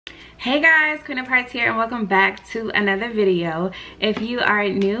Hey guys, Queen of Hearts here and welcome back to another video. If you are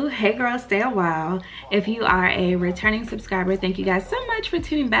new, hey girl, stay a while. If you are a returning subscriber, thank you guys so much for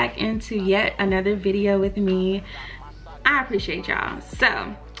tuning back into yet another video with me. I appreciate y'all.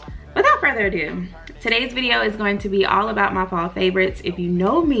 So without further ado, today's video is going to be all about my fall favorites. If you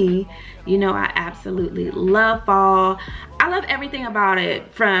know me, you know I absolutely love fall. I love everything about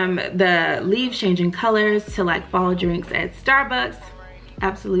it, from the leaves changing colors to like fall drinks at Starbucks.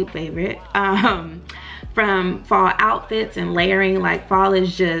 Absolute favorite. From fall outfits and layering, like fall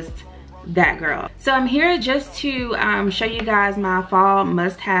is just that girl. So I'm here just to show you guys my fall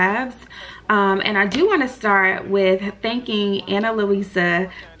must-haves. And I do want to start with thanking Ana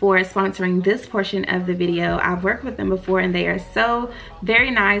Luisa for sponsoring this portion of the video. I've worked with them before and they are so very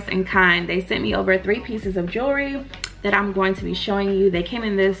nice and kind. They sent me over 3 pieces of jewelry that I'm going to be showing you. They came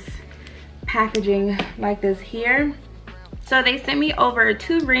in this packaging like this here. So they sent me over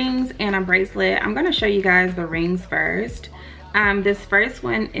 2 rings and a bracelet. I'm gonna show you guys the rings first. This first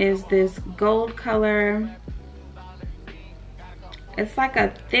one is this gold color. It's like a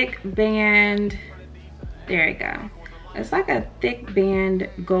thick band. There you go. It's like a thick band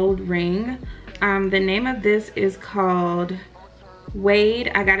gold ring. The name of this is called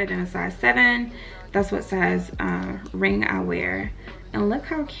Wade. I got it in a size 7. That's what size ring I wear. And look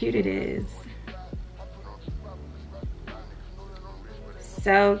how cute it is.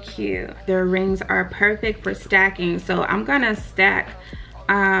 So cute. Their rings are perfect for stacking, so I'm gonna stack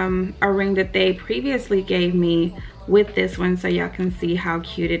a ring that they previously gave me with this one so y'all can see how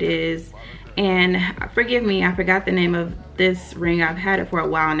cute it is. And forgive me, I forgot the name of this ring. I've had it for a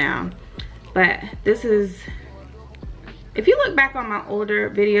while now, but this is, if you look back on my older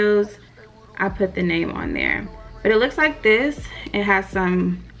videos, I put the name on there, but it looks like this. It has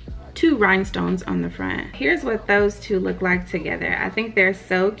some 2 rhinestones on the front. Here's what those 2 look like together. I think they're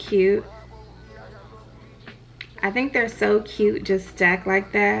so cute. I think they're so cute just stacked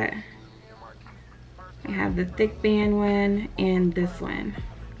like that. I have the thick band one and this one.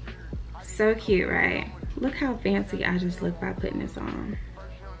 So cute, right? Look how fancy I just look by putting this on.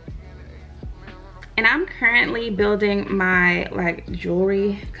 And I'm currently building my like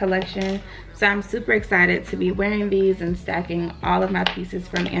jewelry collection, so I'm super excited to be wearing these and stacking all of my pieces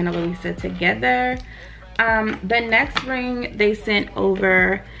from Ana Luisa together. The next ring they sent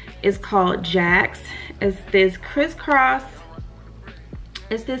over is called Jax. It's this crisscross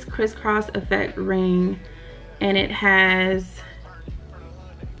effect ring, and it has,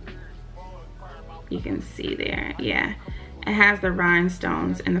 you can see there, yeah, it has the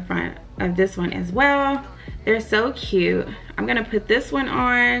rhinestones in the front of this one as well. They're so cute. I'm gonna put this one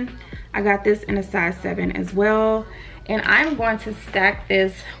on. I got this in a size 7 as well, and I'm going to stack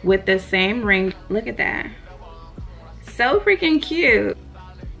this with the same ring. Look at that, so freaking cute.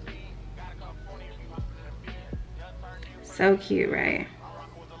 So cute, right?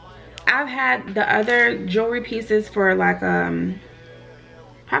 I've had the other jewelry pieces for like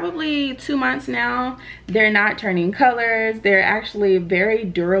probably 2 months now. They're not turning colors. They're actually very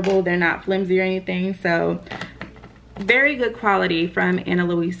durable. They're not flimsy or anything. So very good quality from Ana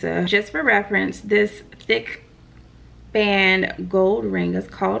Luisa. Just for reference, this thick band gold ring is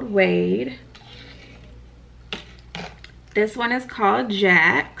called Wade. This one is called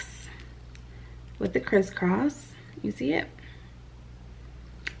Jax with the crisscross. You see it?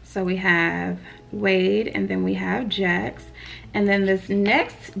 So we have Wade and then we have Jax. And then this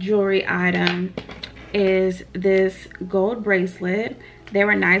next jewelry item is this gold bracelet. They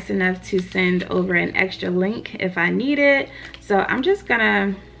were nice enough to send over an extra link if I need it. So I'm just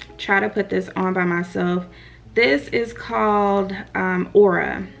gonna try to put this on by myself. This is called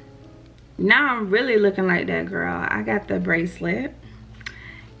Aura. Now I'm really looking like that girl. I got the bracelet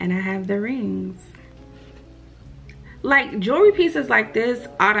and I have the rings. Like jewelry pieces like this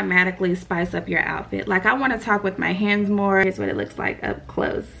automatically spice up your outfit. Like I want to talk with my hands more. Here's what it looks like up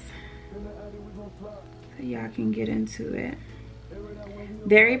close so y'all can get into it.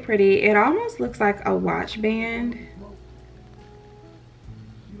 Very pretty. It almost looks like a watch band.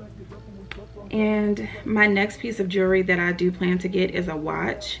 And my next piece of jewelry that I do plan to get is a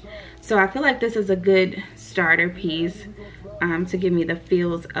watch. So I feel like this is a good starter piece to give me the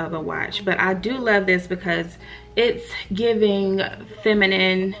feels of a watch. But I do love this because it's giving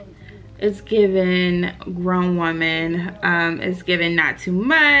feminine, it's giving grown woman, it's giving not too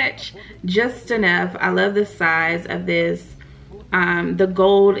much, just enough. I love the size of this. The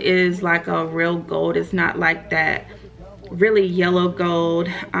gold is like a real gold. It's not like that really yellow gold.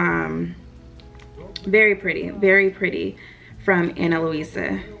 Very pretty from Ana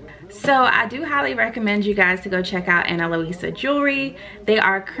Luisa. So I do highly recommend you guys to go check out Ana Luisa jewelry. They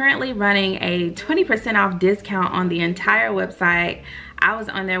are currently running a 20% off discount on the entire website. I was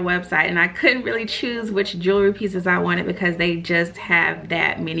on their website and I couldn't really choose which jewelry pieces I wanted because they just have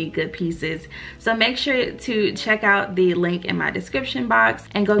that many good pieces. So make sure to check out the link in my description box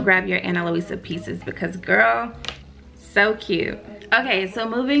and go grab your Ana Luisa pieces because girl, so cute. Okay, so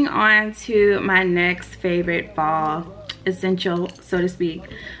moving on to my next favorite fall essential, so to speak.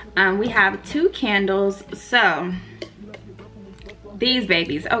 We have 2 candles. So these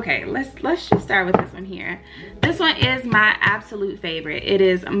babies, okay, let's just start with this one here. This one is my absolute favorite. It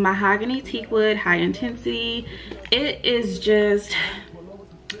is mahogany teakwood, high intensity. It is just,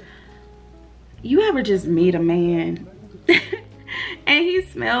 you ever just meet a man and he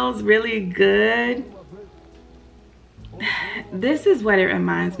smells really good? This is what it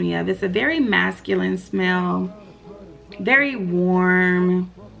reminds me of. It's a very masculine smell, very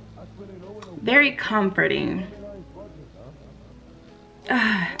warm, very comforting.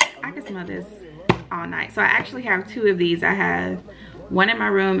 I can smell this all night. So I actually have 2 of these. I have one in my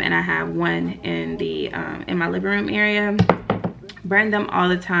room and I have one in the in my living room area. Burn them all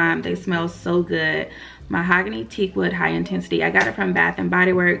the time. They smell so good. Mahogany teakwood, high intensity. I got it from Bath and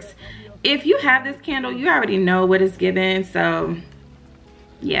Body Works. If you have this candle, you already know what it's given. So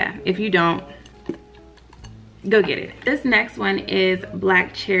yeah, if you don't, go get it. This next one is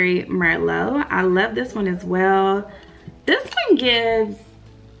Black Cherry Merlot. I love this one as well. This one gives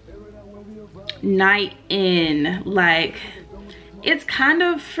night in, like, it's kind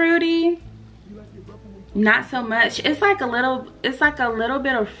of fruity, not so much. It's like a little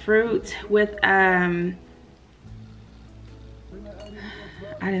bit of fruit with I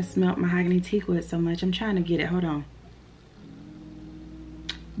just smelled mahogany teakwood so much. I'm trying to get it, hold on.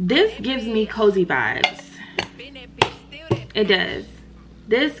 This gives me cozy vibes. It does.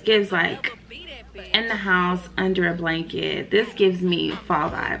 This gives like in the house under a blanket. This gives me fall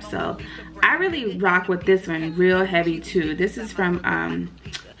vibes. So I really rock with this one real heavy too. This is from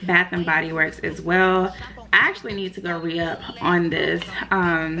Bath and Body Works as well. I actually need to go re-up on this.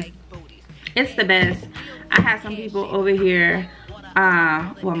 It's the best. I have some people over here,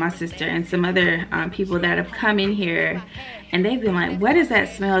 well, my sister and some other people that have come in here and they've been like, what is that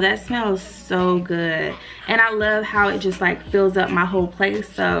smell? That smells so good. And I love how it just like fills up my whole place.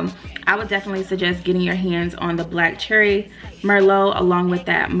 So I would definitely suggest getting your hands on the Black Cherry Merlot along with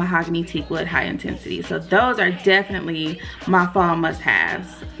that mahogany teakwood high intensity. So those are definitely my fall must-haves.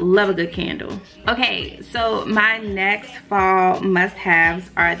 Love a good candle. Okay, so my next fall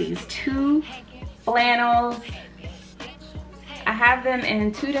must-haves are these 2 flannels. I have them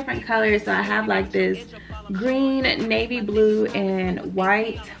in 2 different colors. So I have like this green, navy blue, and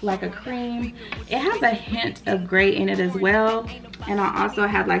white, like a cream. It has a hint of gray in it as well. And I also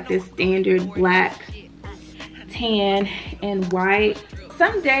have like this standard black, tan, and white.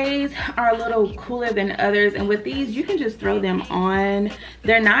 Some days are a little cooler than others, and with these you can just throw them on.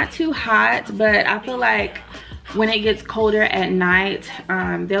 They're not too hot, but I feel like when it gets colder at night,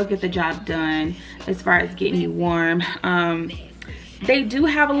 they'll get the job done as far as getting you warm. They do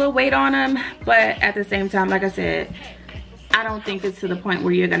have a little weight on them, but at the same time, like I said, I don't think it's to the point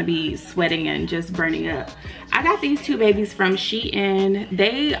where you're gonna be sweating and just burning up. I got these 2 babies from Shein.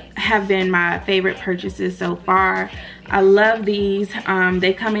 They have been my favorite purchases so far. I love these.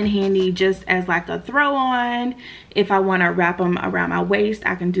 They come in handy just as like a throw on. If I wanna wrap them around my waist,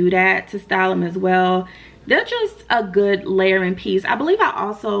 I can do that to style them as well. They're just a good layering piece. I believe I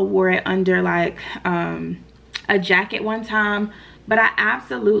also wore it under like a jacket one time. But I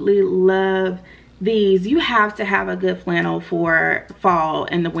absolutely love these. You have to have a good flannel for fall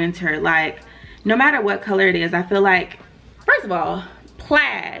and the winter. Like, no matter what color it is, I feel like, first of all,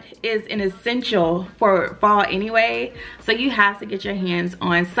 plaid is an essential for fall anyway. So you have to get your hands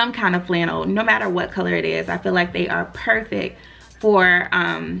on some kind of flannel, no matter what color it is. I feel like they are perfect for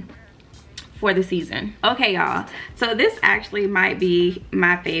the season. Okay, y'all. So this actually might be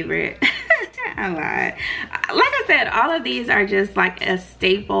my favorite. I lied. Like I said, all of these are just like a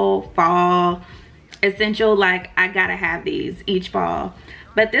staple fall essential. Like, I gotta have these each fall.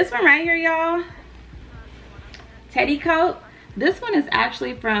 But this one right here, y'all, Teddy Coat. This one is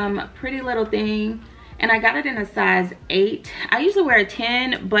actually from Pretty Little Thing, and I got it in a size 8. I usually wear a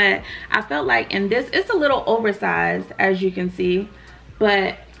 10, but I felt like in this, it's a little oversized, as you can see.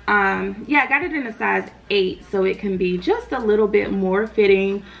 But yeah, I got it in a size 8, so it can be just a little bit more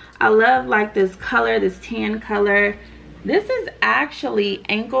fitting. I love like this color, this tan color. This is actually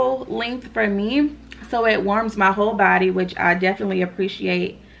ankle length for me, so it warms my whole body, which I definitely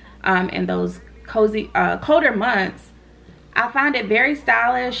appreciate in those cozy colder months. I find it very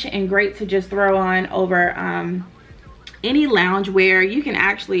stylish and great to just throw on over any lounge wear. You can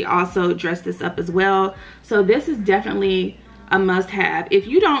actually also dress this up as well. So this is definitely a must-have. If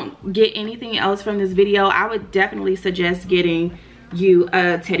you don't get anything else from this video, I would definitely suggest getting you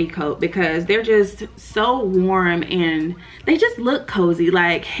a teddy coat, because they're just so warm and they just look cozy.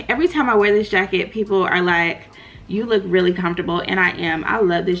 Like every time I wear this jacket, people are like, you look really comfortable, and I am. I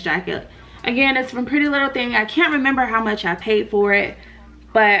love this jacket. Again, it's from Pretty Little Thing. I can't remember how much I paid for it,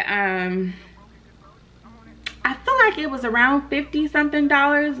 but I feel like it was around $50 something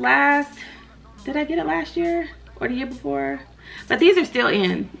last. Did I get it last year or the year before? But these are still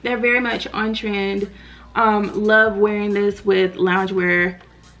in. They're very much on trend. Love wearing this with loungewear.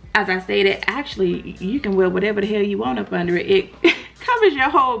 As I stated, actually you can wear whatever the hell you want up under it. It covers your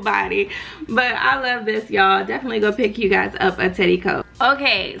whole body. But I love this, y'all. Definitely go pick you guys up a teddy coat.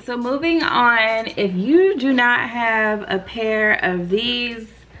 Okay, so moving on. If you do not have a pair of these,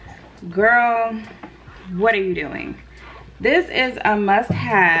 girl, what are you doing? This is a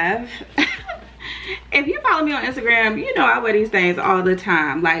must-have. If you follow me on Instagram, you know I wear these things all the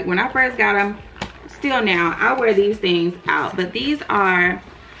time. Like when I first got them, still now, I wear these things out. But these are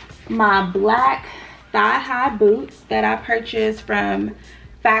my black thigh-high boots that I purchased from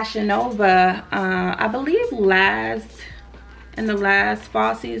Fashion Nova, I believe in the last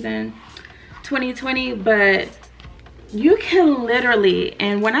fall season 2020. But you can literally,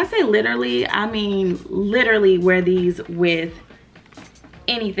 and when I say literally, I mean literally, wear these with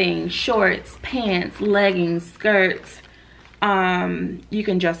anything: shorts, pants, leggings, skirts. You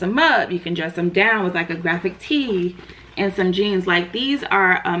can dress them up, you can dress them down with like a graphic tee and some jeans. Like these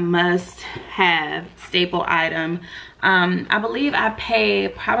are a must-have staple item. I believe I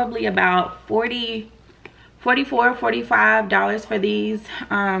paid probably about $44, $45 for these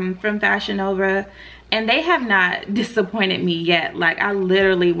from Fashion Nova, and they have not disappointed me yet. Like I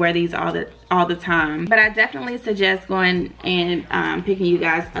literally wear these all the time. But I definitely suggest going and picking you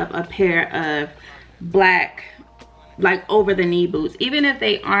guys up a pair of black, like over the knee boots, even if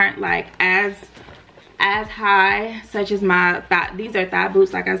they aren't like as high, such as my thigh. These are thigh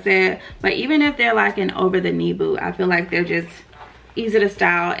boots, like I said, but even if they're like an over the knee boot, I feel like they're just easy to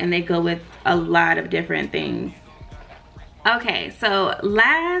style and they go with a lot of different things. Okay, so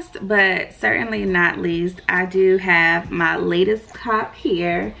last but certainly not least, I do have my latest top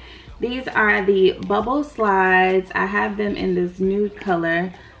here. These are the bubble slides. I have them in this nude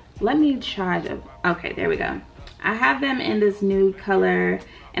color. Let me try them. Okay, there we go. I have them in this nude color,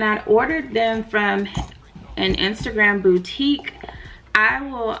 and I ordered them from an Instagram boutique. I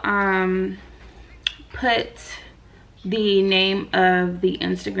will put the name of the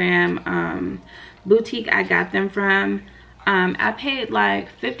Instagram boutique I got them from. I paid like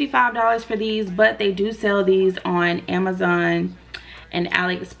 $55 for these, but they do sell these on Amazon and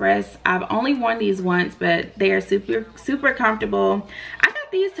AliExpress. I've only worn these once, but they are super comfortable. I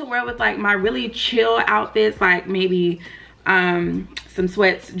got these to wear with like my really chill outfits, like maybe some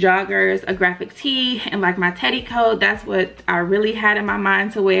sweats, joggers, a graphic tee, and like my teddy coat. That's what I really had in my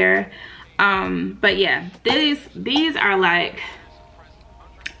mind to wear. But yeah, these are like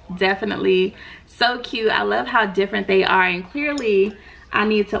definitely so cute. I love how different they are, and clearly I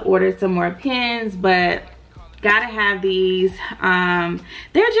need to order some more pins, but gotta have these.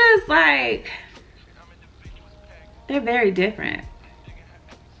 They're just like, they're very different,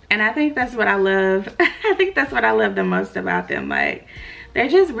 and I think that's what I love. I think that's what I love the most about them. Like, they're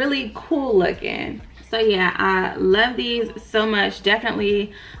just really cool looking. So yeah, I love these so much.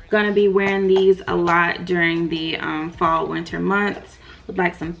 Definitely gonna be wearing these a lot during the fall winter months with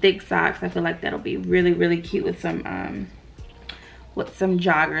like some thick socks. I feel like that'll be really cute with some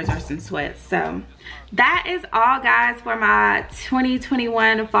joggers or some sweats. So that is all, guys, for my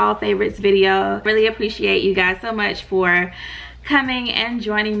 2021 fall favorites video. Really appreciate you guys so much for coming and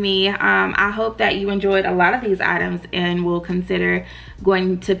joining me. I hope that you enjoyed a lot of these items and will consider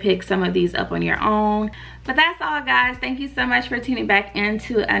going to pick some of these up on your own. But that's all, guys. Thank you so much for tuning back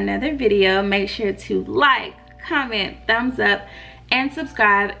into another video. Make sure to like, comment, thumbs up, and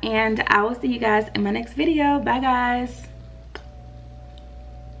subscribe, and I will see you guys in my next video. Bye, guys.